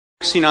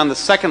Focusing on the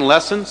second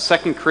lesson,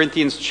 2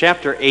 Corinthians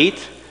chapter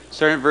 8,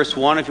 starting at verse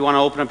 1. If you want to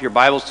open up your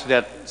Bibles to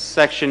that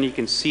section, you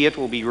can see it.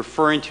 We'll be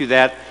referring to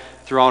that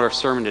throughout our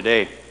sermon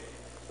today.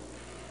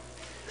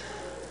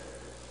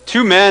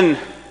 Two men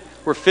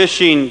were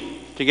fishing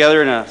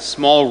together in a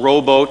small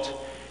rowboat,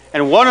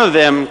 and one of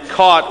them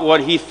caught what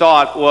he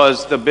thought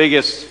was the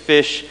biggest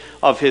fish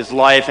of his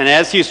life. And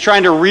as he was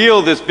trying to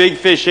reel this big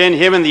fish in,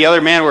 him and the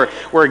other man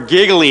were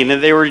giggling,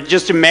 and they were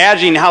just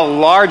imagining how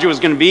large it was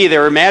going to be. They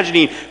were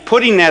imagining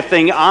putting that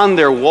thing on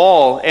their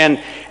wall. And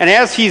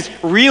as he's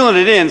reeling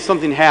it in,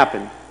 something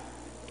happened.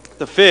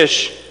 The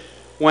fish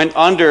went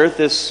under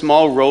this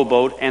small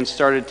rowboat and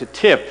started to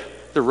tip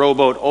the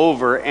rowboat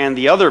over, and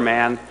the other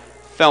man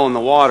fell in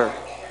the water.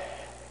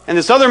 And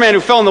this other man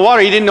who fell in the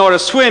water, he didn't know how to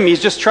swim. He's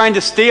just trying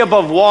to stay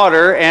above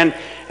water, and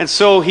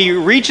so he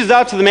reaches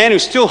out to the man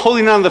who's still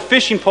holding on the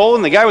fishing pole,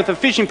 and the guy with the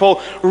fishing pole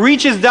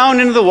reaches down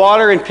into the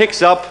water and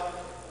picks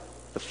up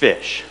the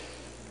fish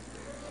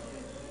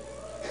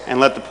and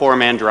let the poor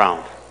man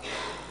drown.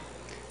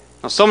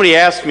 Now, somebody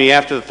asked me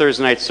after the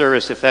Thursday night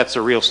service if that's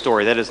a real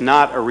story. That is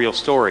not a real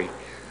story.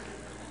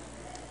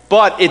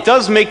 But it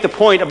does make the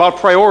point about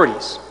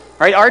priorities.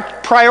 Right? Our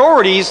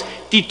priorities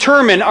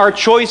determine our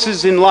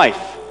choices in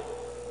life.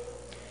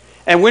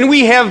 And when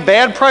we have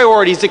bad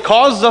priorities, it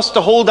causes us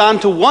to hold on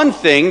to one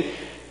thing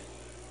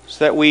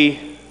so that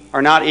we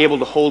are not able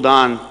to hold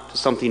on to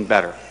something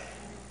better.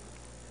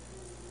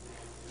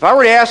 If I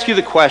were to ask you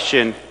the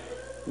question,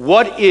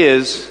 what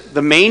is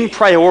the main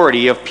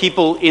priority of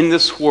people in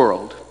this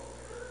world?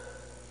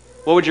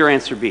 What would your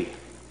answer be?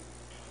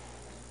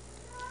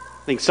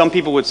 I think some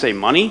people would say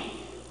money.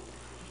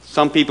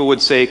 Some people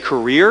would say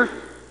career.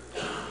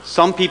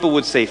 Some people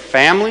would say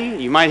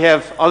family. You might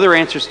have other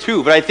answers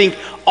too, but I think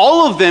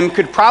all of them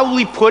could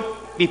probably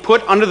be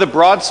put under the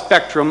broad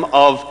spectrum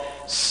of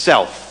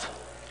self.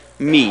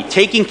 Me.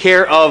 Taking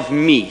care of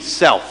me.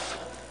 Self.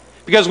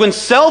 Because when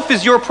self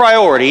is your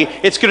priority,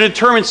 it's going to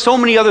determine so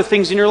many other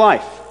things in your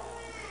life.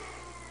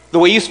 The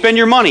way you spend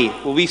your money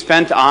will be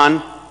spent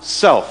on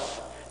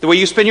self. The way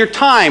you spend your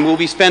time will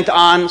be spent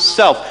on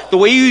self. The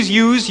way you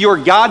use your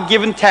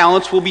God-given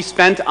talents will be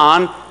spent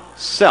on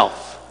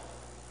self.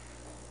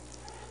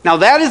 Now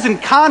that is in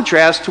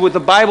contrast to what the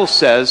Bible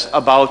says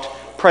about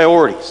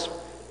priorities.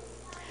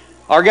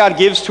 Our God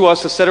gives to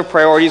us a set of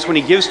priorities when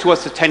He gives to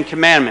us the Ten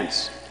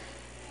Commandments.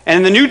 And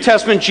in the New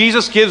Testament,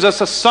 Jesus gives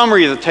us a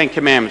summary of the Ten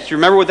Commandments. Do you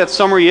remember what that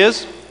summary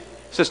is? It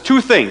says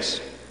two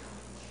things.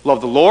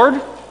 Love the Lord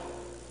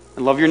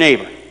and love your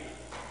neighbor.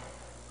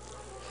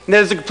 And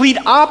that is the complete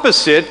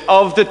opposite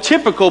of the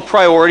typical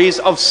priorities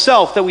of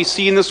self that we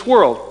see in this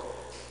world.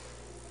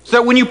 So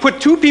that when you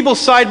put two people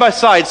side by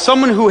side,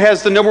 someone who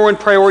has the number one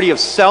priority of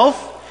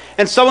self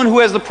and someone who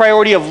has the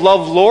priority of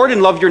love Lord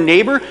and love your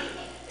neighbor,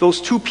 those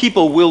two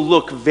people will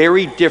look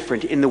very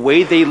different in the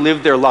way they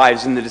live their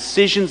lives and the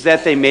decisions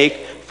that they make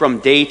from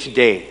day to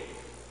day.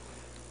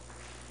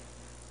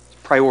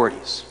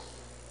 Priorities.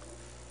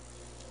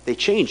 They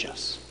change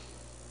us.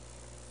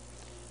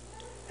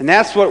 And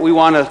that's what we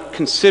want to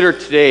consider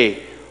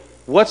today.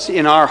 What's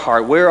in our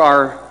heart? Where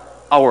are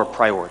our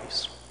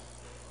priorities?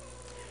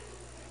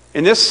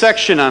 In this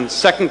section on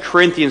 2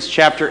 Corinthians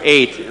chapter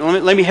 8,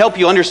 let me help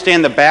you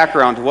understand the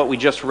background to what we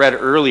just read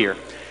earlier.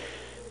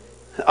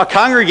 A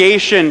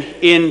congregation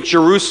in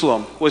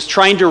Jerusalem was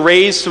trying to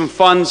raise some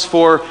funds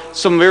for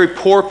some very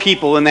poor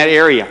people in that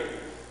area.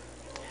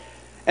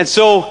 And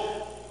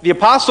so the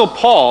Apostle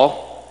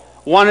Paul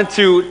wanted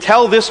to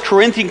tell this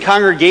Corinthian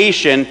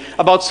congregation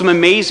about some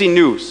amazing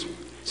news.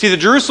 See, the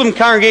Jerusalem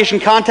congregation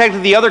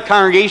contacted the other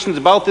congregations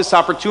about this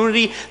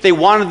opportunity. They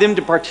wanted them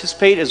to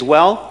participate as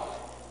well.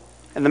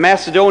 And the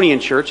Macedonian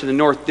church in the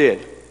north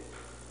did.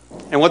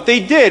 And what they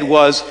did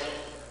was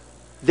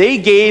they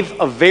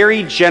gave a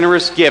very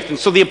generous gift. And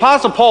so the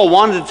Apostle Paul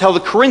wanted to tell the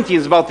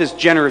Corinthians about this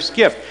generous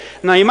gift.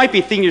 Now you might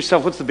be thinking to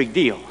yourself, what's the big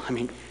deal? I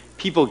mean,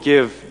 people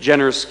give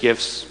generous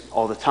gifts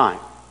all the time.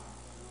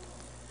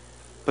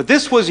 But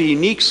this was a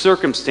unique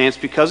circumstance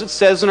because it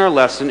says in our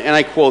lesson, and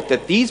I quote,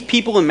 that these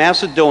people in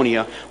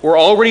Macedonia were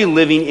already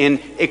living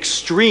in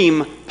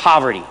extreme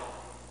poverty.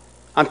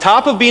 On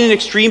top of being in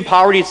extreme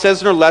poverty, it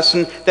says in our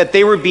lesson that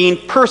they were being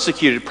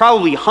persecuted,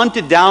 probably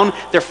hunted down,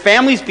 their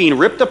families being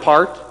ripped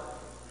apart.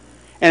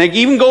 And it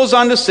even goes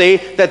on to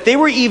say that they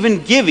were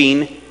even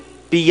giving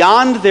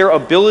beyond their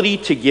ability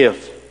to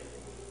give.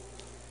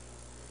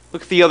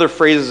 Look at the other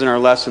phrases in our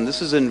lesson.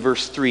 This is in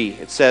verse 3.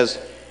 It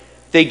says,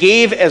 they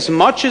gave as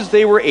much as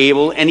they were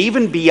able, and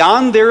even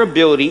beyond their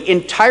ability,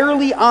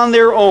 entirely on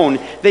their own.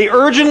 They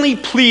urgently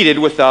pleaded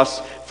with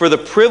us for the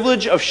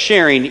privilege of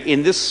sharing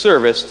in this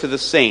service to the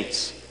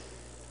saints.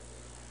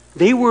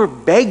 They were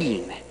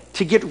begging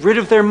to get rid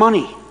of their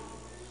money.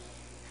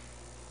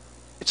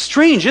 It's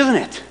strange, isn't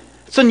it?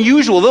 It's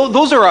unusual.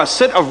 Those are a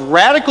set of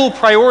radical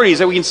priorities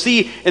that we can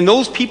see in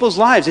those people's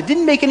lives. It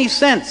didn't make any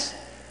sense.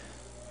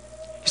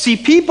 You see,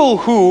 people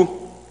who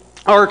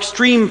are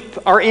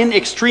in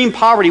extreme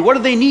poverty, what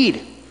do they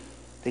need?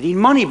 They need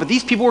money, but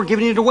these people were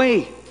giving it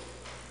away.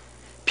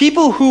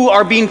 People who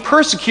are being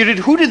persecuted,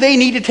 who do they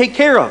need to take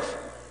care of?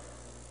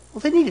 Well,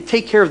 they need to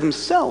take care of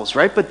themselves,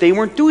 right? But they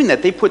weren't doing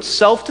that. They put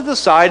self to the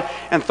side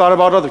and thought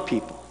about other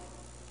people.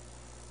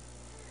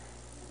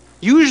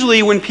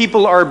 Usually when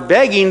people are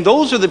begging,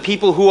 those are the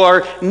people who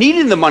are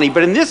needing the money.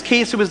 But in this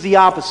case, it was the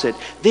opposite.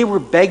 They were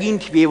begging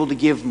to be able to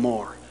give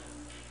more.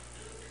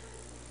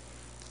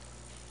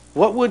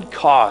 What would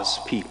cause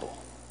people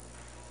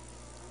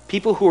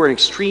who are in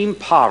extreme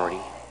poverty,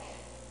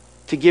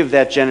 to give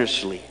that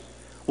generously?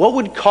 What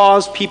would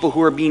cause people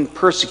who are being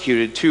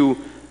persecuted to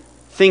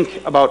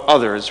think about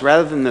others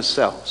rather than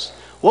themselves?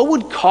 What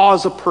would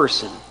cause a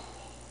person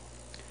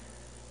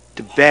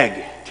to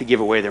beg to give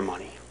away their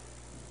money?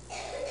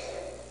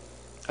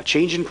 A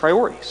change in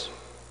priorities.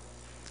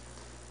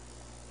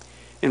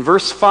 In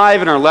verse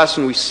 5 in our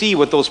lesson, we see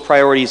what those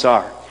priorities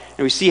are.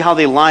 And we see how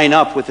they line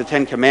up with the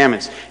Ten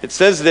Commandments. It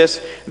says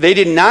this: they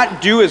did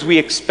not do as we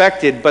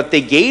expected, but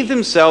they gave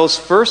themselves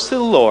first to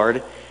the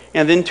Lord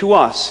and then to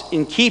us,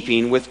 in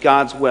keeping with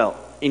God's will.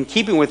 In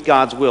keeping with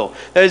God's will.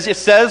 That is, it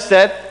says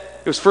that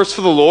it was first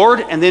for the Lord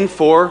and then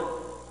for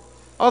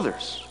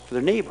others, for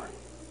their neighbor.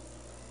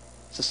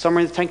 It's a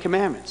summary of the Ten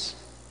Commandments.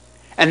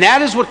 And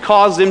that is what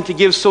caused them to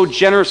give so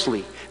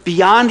generously,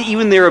 beyond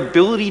even their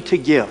ability to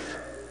give.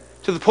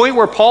 To the point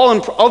where Paul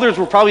and others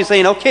were probably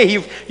saying, okay,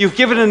 you've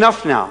given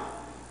enough now.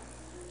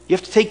 You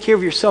have to take care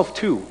of yourself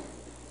too.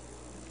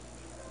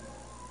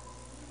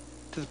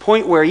 To the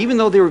point where even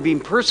though they were being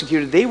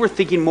persecuted, they were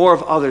thinking more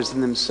of others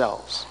than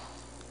themselves.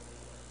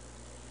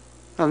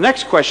 Now the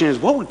next question is,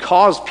 what would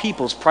cause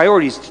people's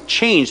priorities to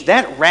change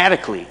that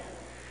radically?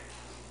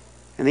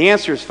 And the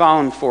answer is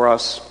found for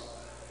us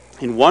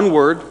in one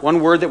word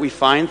that we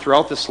find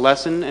throughout this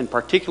lesson, and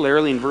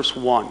particularly in verse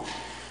 1.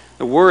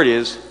 The word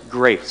is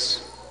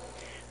grace.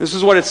 This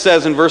is what it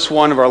says in verse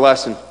 1 of our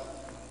lesson.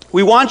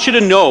 We want you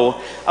to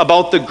know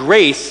about the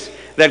grace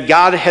that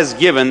God has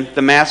given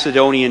the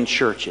Macedonian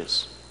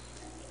churches.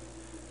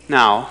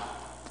 Now,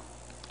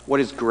 what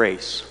is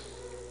grace?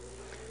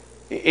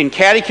 In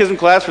catechism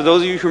class, for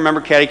those of you who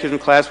remember catechism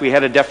class, we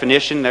had a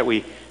definition that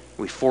we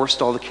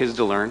forced all the kids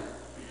to learn.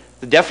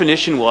 The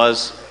definition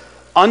was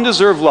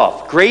undeserved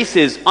love. Grace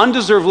is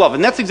undeserved love.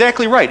 And that's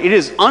exactly right. It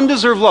is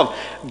undeserved love.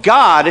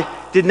 God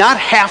did not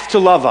have to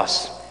love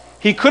us.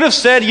 He could have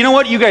said, you know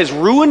what, you guys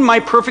ruined my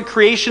perfect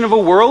creation of a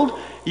world.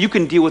 You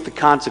can deal with the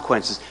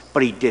consequences.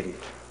 But he didn't.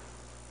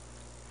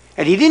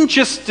 And he didn't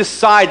just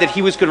decide that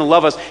he was going to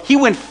love us. He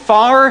went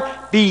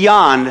far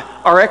beyond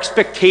our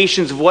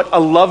expectations of what a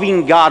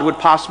loving God would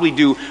possibly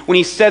do when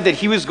he said that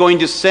he was going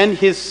to send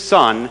his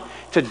son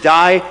to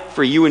die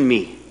for you and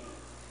me.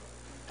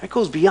 That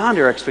goes beyond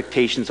our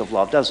expectations of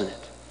love, doesn't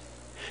it?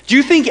 Do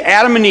you think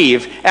Adam and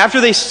Eve,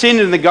 after they sinned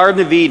in the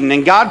Garden of Eden,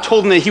 and God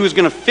told them that he was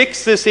going to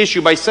fix this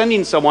issue by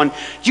sending someone,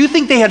 do you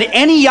think they had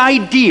any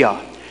idea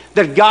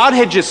that God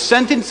had just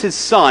sentenced his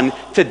son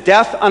to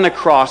death on a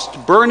cross to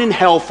burn in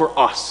hell for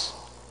us?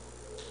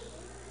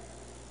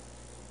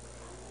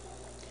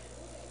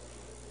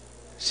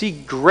 See,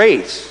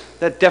 grace,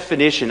 that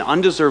definition,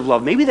 undeserved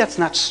love, maybe that's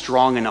not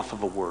strong enough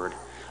of a word,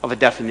 of a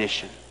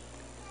definition.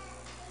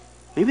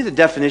 Maybe the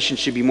definition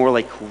should be more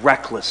like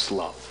reckless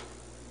love.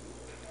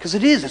 Because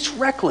it is, it's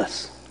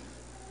reckless.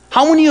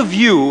 How many of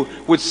you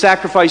would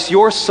sacrifice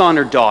your son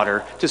or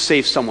daughter to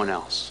save someone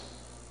else?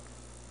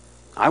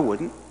 I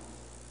wouldn't.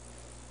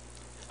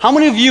 How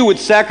many of you would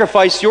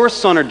sacrifice your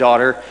son or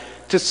daughter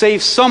to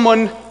save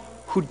someone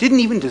who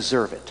didn't even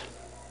deserve it?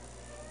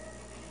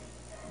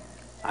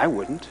 I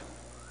wouldn't.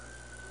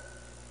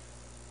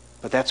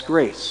 But that's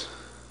grace.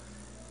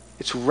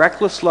 It's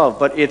reckless love,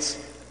 but it's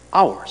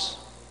ours.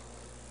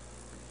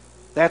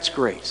 That's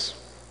grace.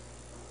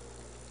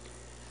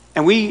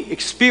 And we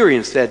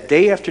experience that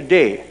day after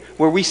day,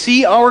 where we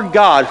see our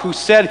God who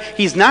said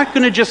he's not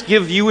going to just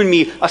give you and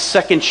me a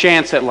second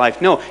chance at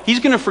life. No, he's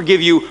going to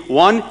forgive you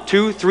 1,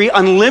 2, 3,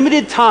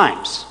 unlimited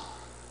times.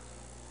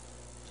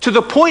 To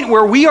the point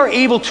where we are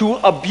able to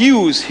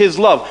abuse his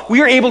love.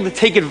 We are able to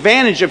take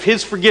advantage of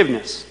his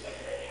forgiveness.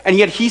 And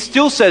yet he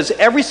still says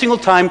every single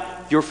time,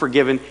 you're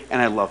forgiven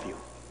and I love you.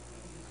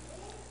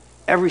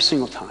 Every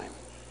single time.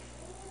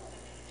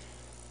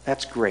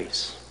 That's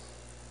grace.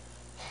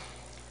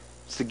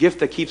 It's the gift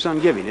that keeps on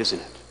giving, isn't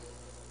it?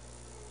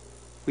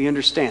 We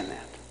understand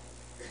that.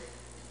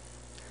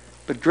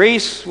 But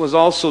grace was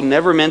also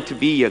never meant to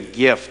be a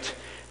gift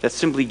that's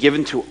simply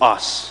given to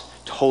us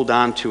to hold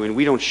on to, and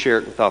we don't share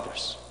it with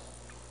others.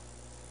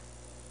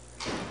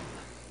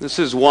 This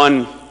is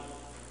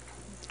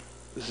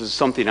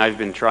something I've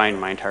been trying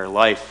my entire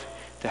life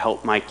to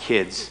help my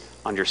kids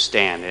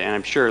understand, and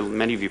I'm sure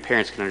many of you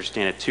parents can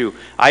understand it too.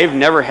 I have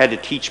never had to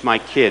teach my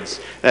kids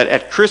that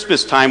at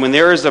Christmas time, when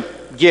there is a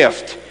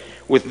gift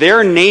with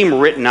their name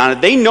written on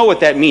it, they know what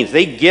that means.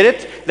 They get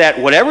it, that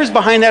whatever's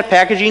behind that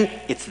packaging,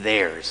 it's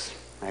theirs,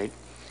 right?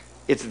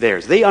 It's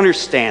theirs. They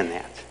understand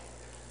that.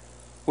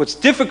 What's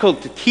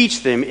difficult to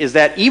teach them is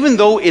that even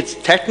though it's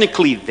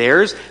technically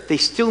theirs, they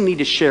still need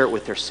to share it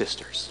with their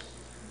sisters.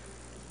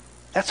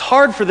 That's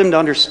hard for them to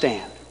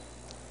understand.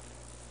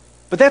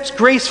 But that's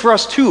grace for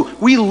us too.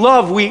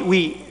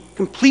 We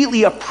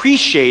completely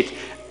appreciate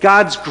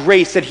God's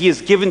grace that he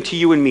has given to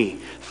you and me.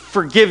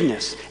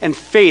 forgiveness and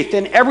faith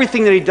and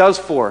everything that he does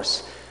for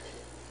us.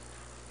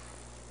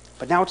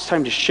 But now it's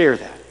time to share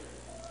that.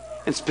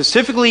 And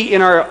specifically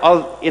in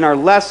our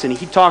lesson,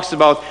 he talks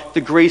about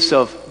the grace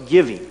of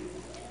giving.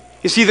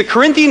 You see, the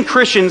Corinthian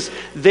Christians,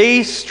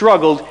 they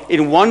struggled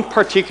in one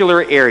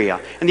particular area.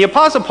 And the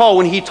Apostle Paul,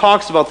 when he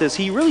talks about this,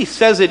 he really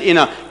says it in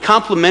a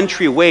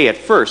complimentary way at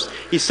first.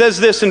 He says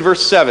this in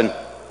verse 7.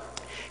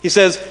 He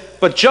says,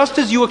 "But just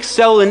as you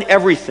excel in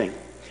everything,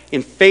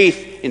 in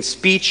faith, in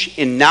speech,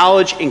 in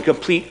knowledge, in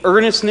complete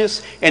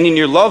earnestness, and in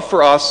your love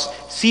for us,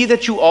 see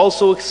that you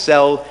also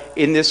excel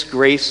in this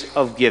grace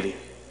of giving."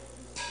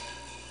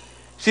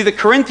 See, the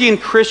Corinthian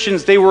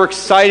Christians, they were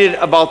excited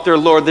about their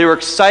Lord. They were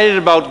excited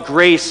about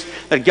grace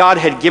that God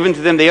had given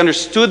to them. They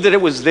understood that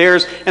it was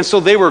theirs, and so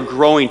they were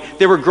growing.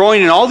 They were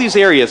growing in all these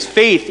areas: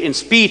 faith, in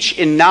speech,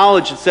 in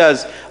knowledge, it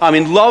says,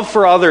 in love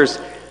for others.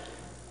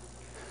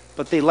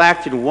 But they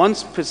lacked in one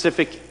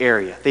specific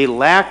area. They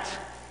lacked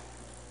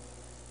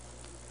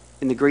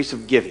in the grace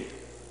of giving.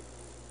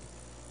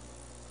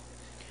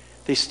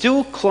 They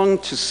still clung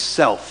to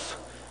self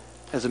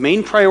as a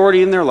main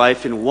priority in their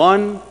life in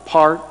one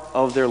part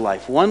of their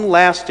life, one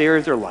last area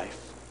of their life: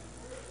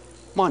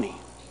 money.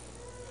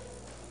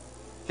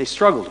 They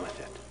struggled with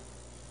it.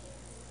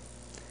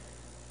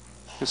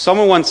 And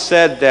someone once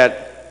said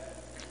that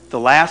the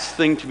last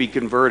thing to be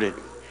converted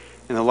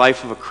in the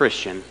life of a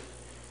Christian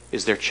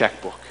is their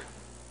checkbook.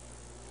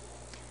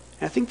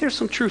 And I think there's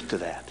some truth to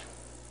that.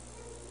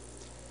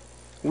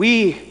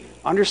 We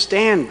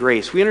understand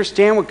grace. We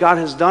understand what God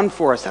has done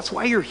for us. That's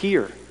why you're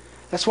here.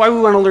 That's why we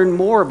want to learn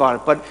more about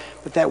it.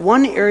 But that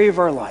one area of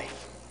our life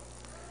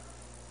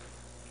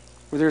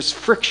where there's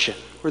friction,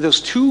 where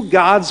those two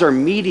gods are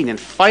meeting and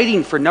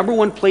fighting for number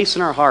one place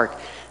in our heart,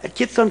 it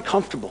gets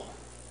uncomfortable.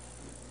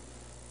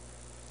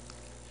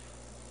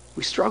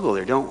 We struggle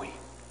there, don't we?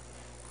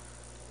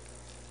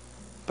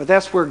 But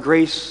that's where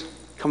grace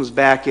comes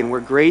back in, where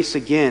grace,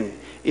 again,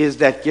 is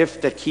that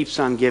gift that keeps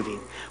on giving.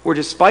 Where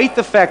despite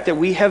the fact that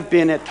we have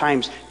been at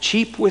times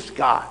cheap with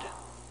God,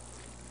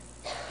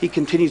 he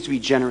continues to be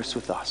generous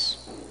with us.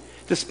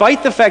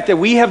 Despite the fact that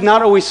we have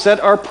not always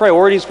set our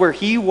priorities where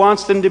he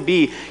wants them to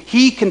be,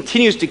 he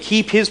continues to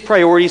keep his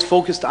priorities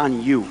focused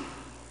on you. And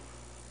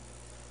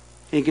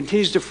he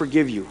continues to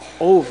forgive you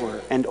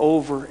over and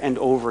over and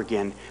over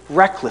again,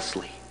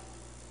 recklessly,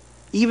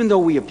 even though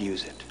we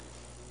abuse it.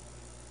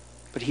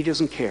 But he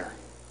doesn't care.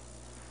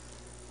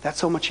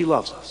 That's how much he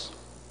loves us.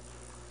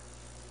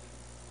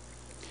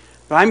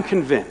 But I'm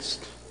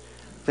convinced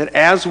that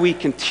as we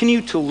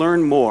continue to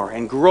learn more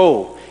and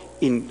grow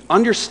in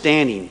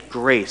understanding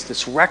grace,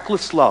 this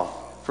reckless love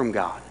from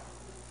God,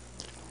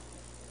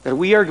 that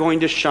we are going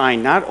to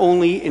shine not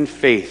only in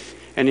faith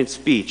and in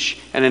speech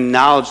and in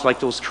knowledge like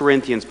those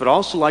Corinthians, but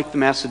also like the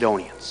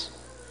Macedonians.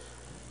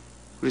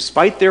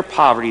 Despite their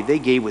poverty, they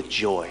gave with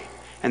joy,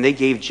 and they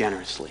gave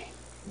generously.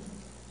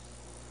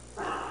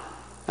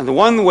 And the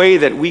one way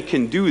that we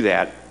can do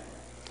that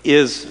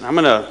is,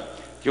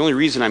 the only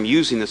reason I'm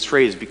using this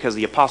phrase is because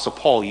the Apostle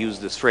Paul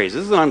used this phrase.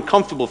 This is an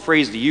uncomfortable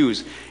phrase to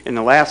use in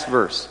the last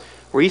verse,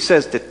 where he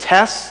says to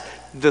test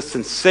the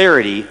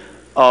sincerity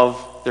of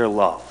their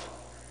love.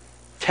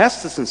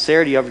 Test the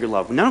sincerity of your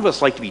love. None of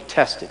us like to be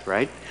tested,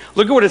 right?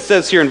 Look at what it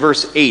says here in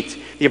verse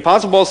 8. The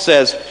Apostle Paul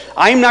says,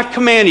 "I am not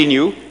commanding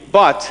you,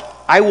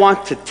 but I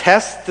want to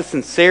test the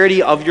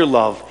sincerity of your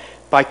love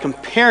by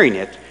comparing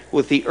it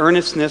with the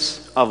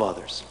earnestness of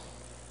others."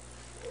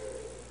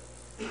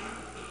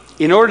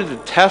 In order to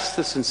test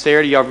the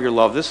sincerity of your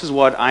love, this is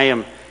what I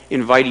am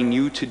inviting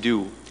you to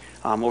do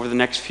over the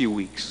next few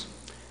weeks.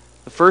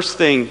 The first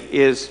thing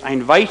is I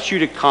invite you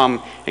to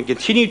come and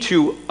continue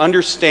to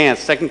understand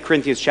 2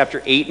 Corinthians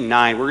chapter 8 and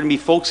 9. We're going to be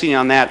focusing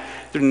on that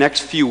through the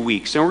next few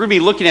weeks. And we're going to be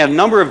looking at a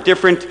number of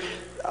different,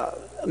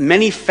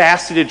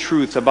 many-faceted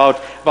truths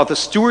about the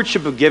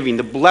stewardship of giving,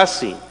 the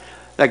blessing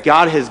that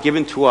God has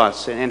given to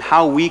us, and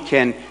how we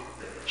can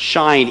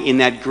shine in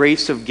that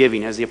grace of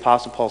giving, as the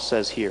Apostle Paul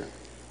says here.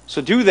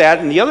 So do that.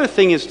 And the other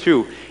thing is,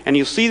 too, and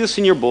you'll see this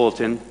in your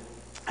bulletin,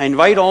 I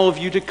invite all of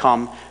you to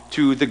come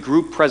to the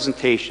group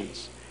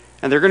presentations.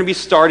 And they're going to be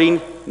starting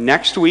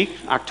next week,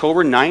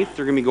 October 9th.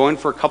 They're going to be going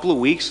for a couple of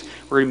weeks.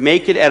 We're going to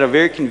make it at a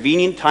very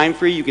convenient time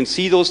for you. You can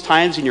see those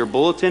times in your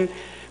bulletin.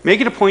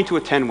 Make it a point to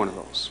attend one of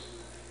those.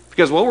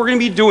 Because what we're going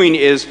to be doing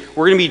is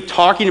we're going to be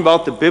talking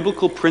about the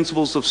biblical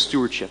principles of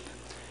stewardship,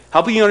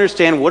 helping you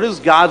understand what does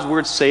God's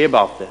Word say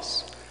about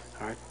this,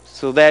 all right?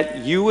 So that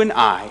you and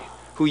I,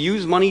 who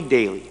use money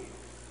daily,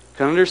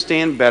 can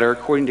understand better,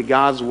 according to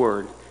God's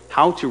Word,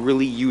 how to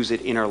really use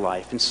it in our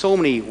life, in so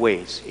many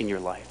ways in your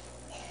life.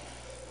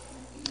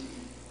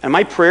 And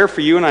my prayer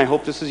for you, and I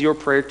hope this is your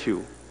prayer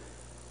too,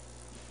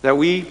 that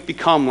we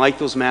become like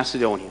those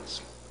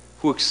Macedonians,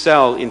 who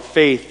excel in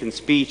faith and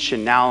speech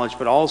and knowledge,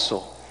 but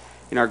also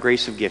in our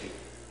grace of giving.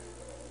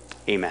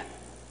 Amen.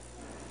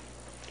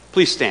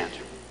 Please stand.